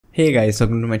Hey guys,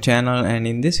 welcome to my channel, and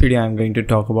in this video I'm going to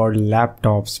talk about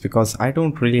laptops because I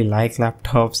don't really like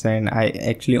laptops and I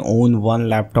actually own one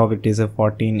laptop. It is a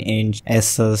 14-inch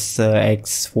Asus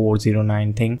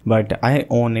X409 thing, but I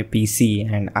own a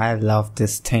PC and I love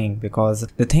this thing because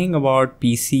the thing about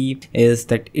PC is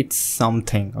that it's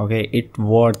something, okay? It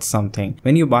worth something.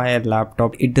 When you buy a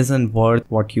laptop, it doesn't worth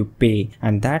what you pay,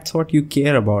 and that's what you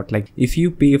care about. Like if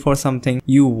you pay for something,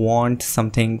 you want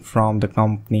something from the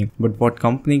company, but what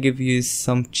company give you is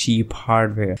some cheap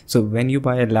hardware. So when you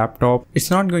buy a laptop, it's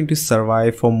not going to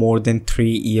survive for more than 3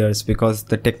 years because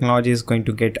the technology is going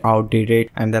to get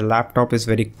outdated and the laptop is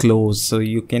very close, so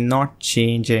you cannot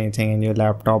change anything in your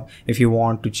laptop. If you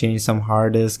want to change some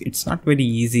hard disk, it's not very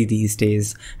easy these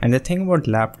days. And the thing about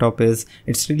laptop is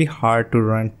it's really hard to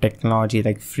run technology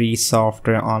like free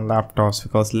software on laptops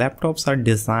because laptops are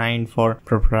designed for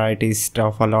proprietary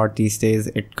stuff a lot these days.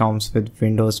 It comes with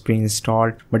Windows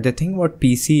pre-installed, but the thing about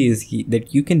PC is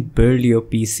that you can build your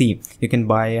PC. You can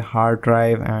buy a hard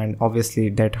drive, and obviously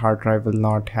that hard drive will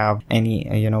not have any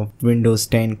Windows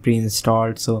 10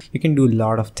 pre-installed, so you can do a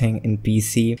lot of things in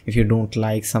PC. If you don't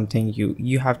like something,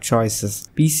 you have choices.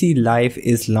 PC life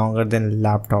is longer than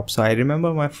laptop. So I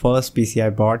remember my first PC I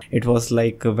bought, it was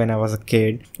like when I was a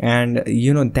kid, and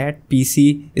that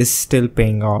PC is still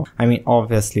paying off. I mean,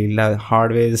 obviously the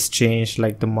hardware is changed,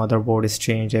 like the motherboard is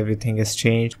changed, everything is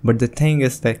changed, but the thing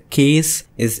is the case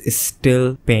is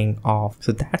still paying off.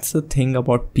 So that's the thing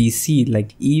about PC.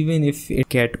 Like even if it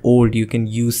get old, you can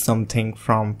use something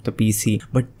from the PC.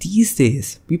 But these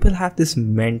days people have this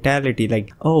mentality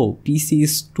like, oh, PC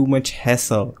is too much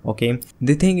hassle. Okay,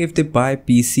 they think if they buy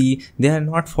PC, they are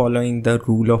not following the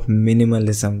rule of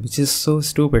minimalism, which is so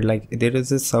stupid. Like there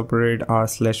is a subreddit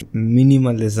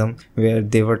r/minimalism where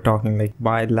they were talking like,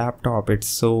 buy laptop, it's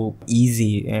so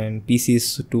easy, and PC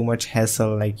is too much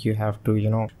hassle. Like you have to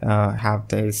have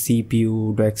the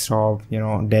CPU, desktop,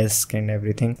 desk and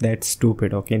everything. That's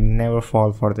stupid. Okay, never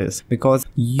fall for this because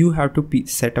you have to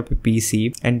set up a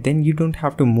PC and then you don't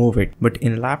have to move it. But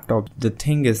in laptop, the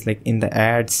thing is like in the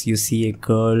ads you see a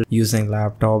girl using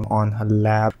laptop on her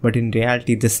lap, but in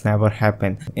reality this never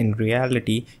happened. In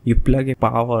reality, you plug a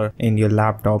power in your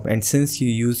laptop, and since you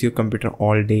use your computer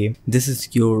all day, this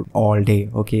is your all day.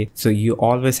 Okay, so you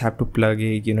always have to plug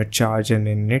a charger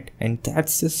in it, and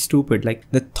that's just stupid. Like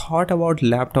the thought about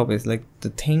laptop is like, the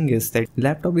thing is that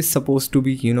laptop is supposed to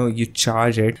be you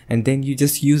charge it and then you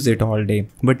just use it all day,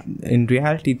 but in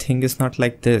reality thing is not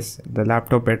like this. The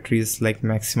laptop battery is like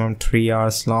maximum 3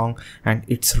 hours long, and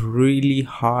it's really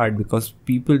hard because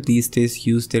people these days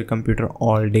use their computer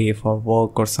all day for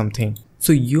work or something.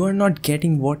 So you are not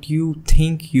getting what you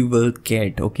think you will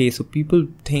get. Okay, so people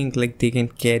think like they can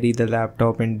carry the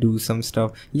laptop and do some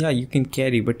stuff. Yeah, you can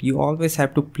carry, but you always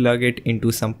have to plug it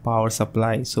into some power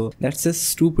supply. So that's just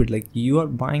stupid. Like you are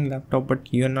buying laptop,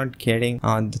 but you are not getting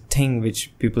the thing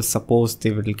which people suppose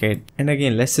they will get. And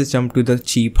again, let's just jump to the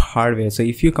cheap hardware. So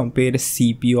if you compare a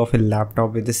CPU of a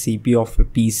laptop with the CPU of a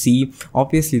PC,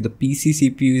 obviously the PC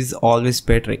CPU is always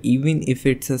better, even if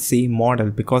it's the same model,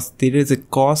 because there is a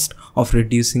cost of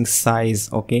reducing size.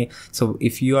 Okay, so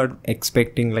if you are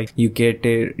expecting like you get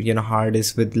a hard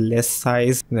disk with less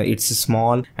size, it's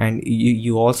small, and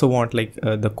you also want like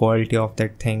the quality of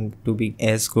that thing to be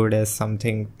as good as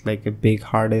something like a big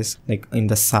hard disk, like in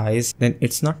the size, then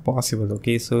it's not possible.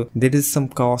 Okay, so there is some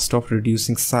cost of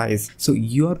reducing size, so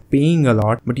you are paying a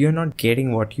lot but you're not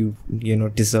getting what you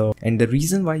deserve. And the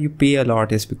reason why you pay a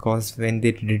lot is because when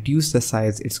they reduce the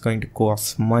size, it's going to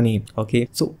cost money. Okay,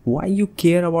 so why you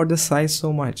care about the size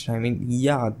so much? I mean,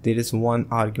 yeah, there is one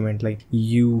argument like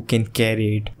you can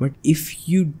carry it, but if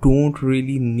you don't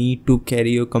really need to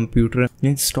carry your computer,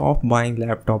 then stop buying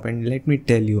laptop. And let me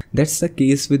tell you, that's the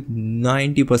case with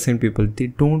 90% people. They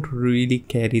don't really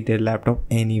carry their laptop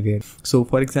anywhere. So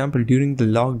for example, during the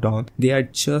lockdown, they are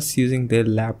just using their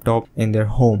laptop in their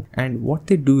home, and what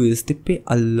they do is they pay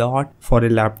a lot for a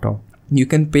laptop. You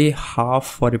can pay half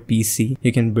for a PC,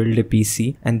 you can build a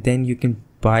PC, and then you can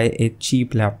buy a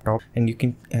cheap laptop and you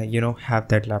can have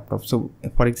that laptop. So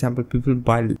for example, people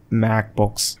buy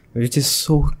MacBooks, which is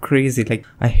so crazy. Like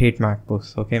I hate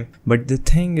MacBooks. Okay, but the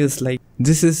thing is like,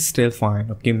 this is still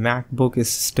fine. Okay, MacBook is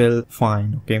still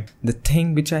fine. Okay, the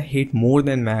thing which I hate more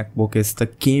than MacBook is the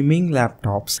gaming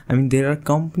laptops. I mean, there are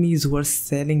companies who are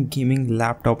selling gaming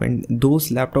laptop, and those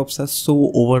laptops are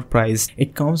so overpriced.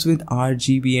 It comes with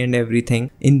RGB and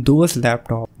everything. In those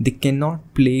laptops, they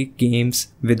cannot play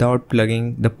games without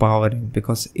plugging the power in,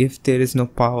 because if there is no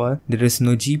power, there is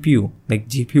no GPU. like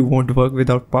GPU won't work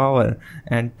without power.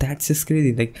 And that's just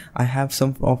crazy. Like I have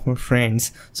some of my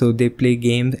friends, so they play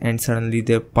games and suddenly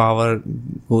their power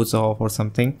goes off or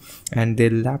something, and their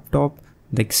laptop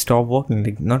like stop working,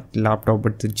 like not laptop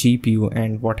but the GPU.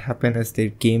 And what happened is their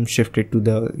game shifted to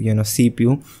the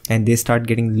CPU, and they start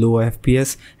getting low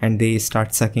FPS and they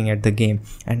start sucking at the game.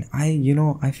 And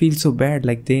I feel so bad,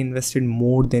 like they invested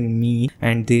more than me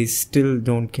and they still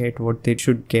don't get what they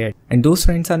should get. And those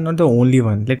friends are not the only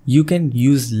one. Like you can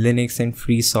use Linux and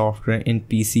free software in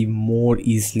PC more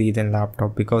easily than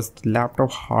laptop, because the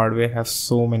laptop hardware have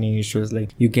so many issues. Like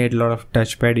you get a lot of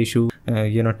touchpad issue,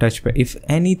 touchpad, if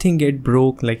anything get broke,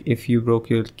 like if you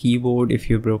broke your keyboard, if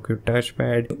you broke your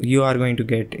touchpad, you are going to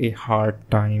get a hard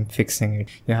time fixing it.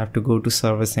 You have to go to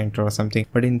service center or something.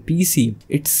 But in PC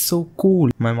it's so cool.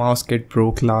 My mouse get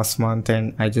broke last month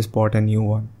and I just bought a new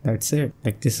one. That's it.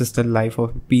 Like this is the life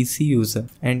of a PC user.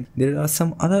 And there are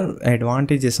some other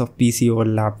advantages of PC over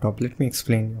laptop. Let me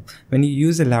explain you. When you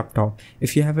use a laptop,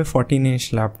 if you have a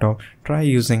 14-inch laptop, try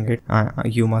using it.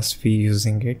 You must be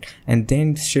using it, and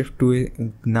then shift to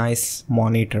a nice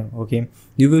monitor. Okay,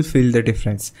 you will feel the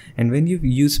difference. And when you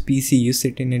use PC, you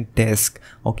sit in a desk.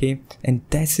 Okay, and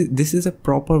this is a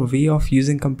proper way of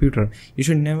using computer. You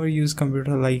should never use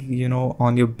computer like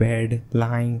on your bed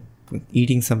lying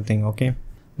eating something. Okay,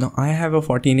 now I have a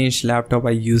 14-inch laptop.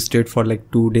 I used it for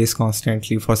like 2 days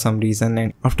constantly for some reason,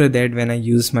 and after that when I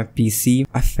used my PC,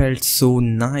 I felt so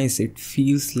nice. It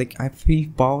feels like I feel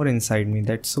power inside me.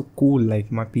 That's so cool.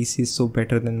 Like my PC is so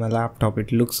better than my laptop.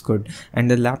 It looks good.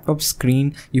 And the laptop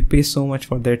screen, you pay so much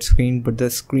for that screen, but the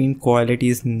screen quality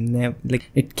is never, like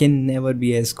it can never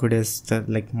be as good as the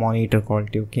like monitor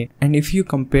quality. Okay, and if you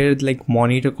compare like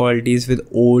monitor qualities with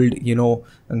old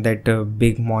that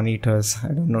big monitors, I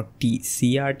don't know,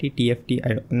 CRT, TFT,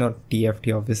 I don't know,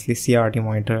 TFT obviously, CRT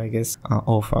monitor I guess,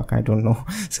 oh fuck, I don't know.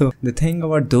 So the thing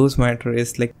about those monitor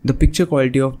is like the picture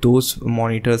quality of those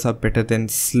monitors are better than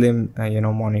slim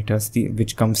monitors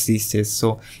which comes these days.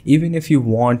 So even if you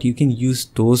want, you can use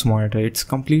those monitor. It's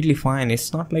completely fine.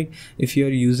 It's not like if you're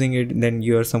using it then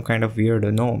you're some kind of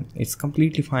weirdo. No, it's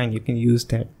completely fine. You can use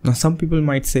that. Now some people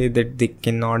might say that they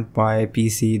cannot buy a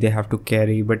PC, they have to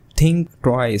carry, but think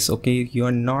twice. Okay, you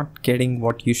are not getting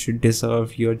what you should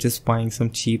deserve. You're just buying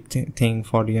some cheap thing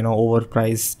for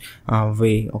overpriced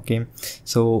way. Okay,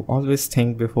 so always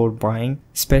think before buying,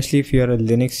 especially if you're a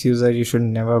Linux user. You should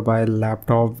never buy a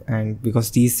laptop, and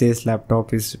because these days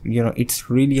laptop is it's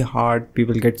really hard.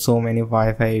 People get so many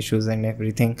Wi-Fi issues and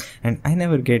everything, and I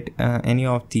never get any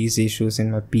of these issues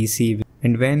in my PC.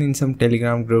 And when in some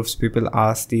Telegram groups people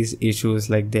ask these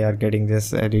issues, like they are getting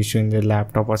this issue in their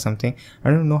laptop or something, I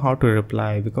don't know how to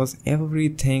reply, because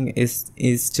everything is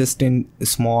just in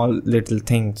small little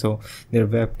thing. So their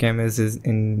webcam is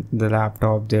in the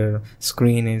laptop, their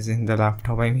screen is in the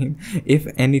laptop. I mean, if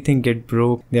anything get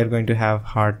broke, they are going to have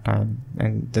hard time.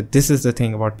 And this is the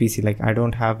thing about PC. Like I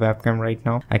don't have webcam right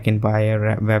now. I can buy a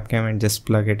webcam and just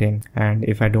plug it in, and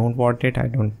if I don't want it, I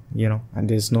don't, and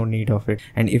there's no need of it.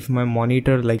 And if my monitor,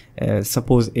 like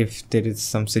suppose if there is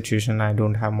some situation I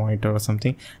don't have monitor or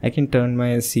something, I can turn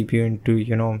my CPU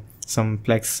into some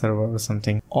Plex server or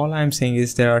something. All I'm saying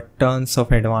is there are tons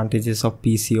of advantages of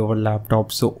PC over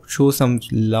laptop. So show some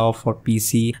love for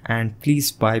PC and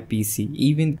please buy PC.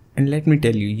 Even, and let me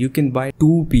tell you, you can buy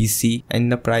 2 PC in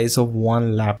the price of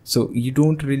 1 lap. So you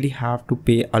don't really have to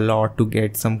pay a lot to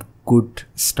get some good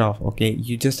stuff. Okay,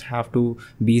 you just have to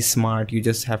be smart. You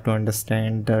just have to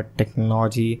understand the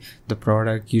technology, the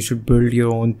product. You should build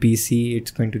your own PC. It's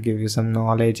going to give you some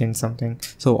knowledge and something.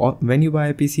 So when you buy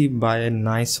a PC, buy a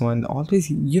nice one.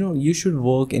 Always, you should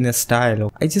work in a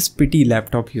style. I just pity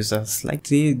laptop users. Like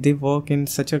they work in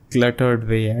such a cluttered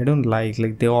way. I don't like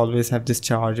they always have this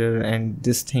charger, and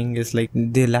this thing is like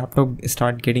their laptop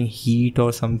start getting heat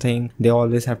or something. They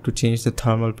always have to change the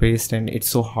thermal paste, and it's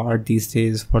so hard these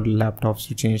days for laptops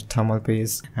to change thermal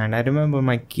paste. And I remember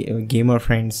my gamer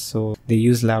friends, so they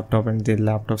use laptop and their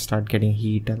laptop start getting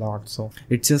heat a lot. So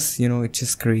it's just it's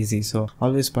just crazy. So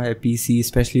always buy a PC,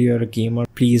 especially you're a gamer.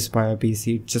 Please buy a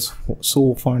PC. It's just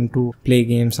so fun to play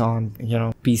games on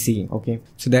PC. Okay,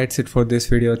 so that's it for this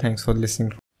video. Thanks for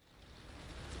listening.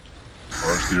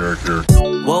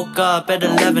 Woke up at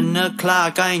 11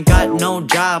 o'clock, I ain't got no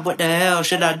job, what the hell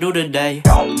should I do today?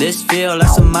 This feel like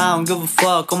some I don't give a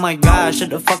fuck, oh my god, shut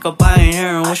the fuck up, I ain't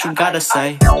hearing what you gotta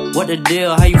say. What the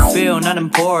deal, how you feel, not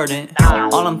important.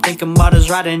 All I'm thinking about is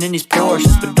riding in these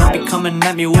Porsches, but don't be coming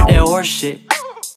at me with that horse shit.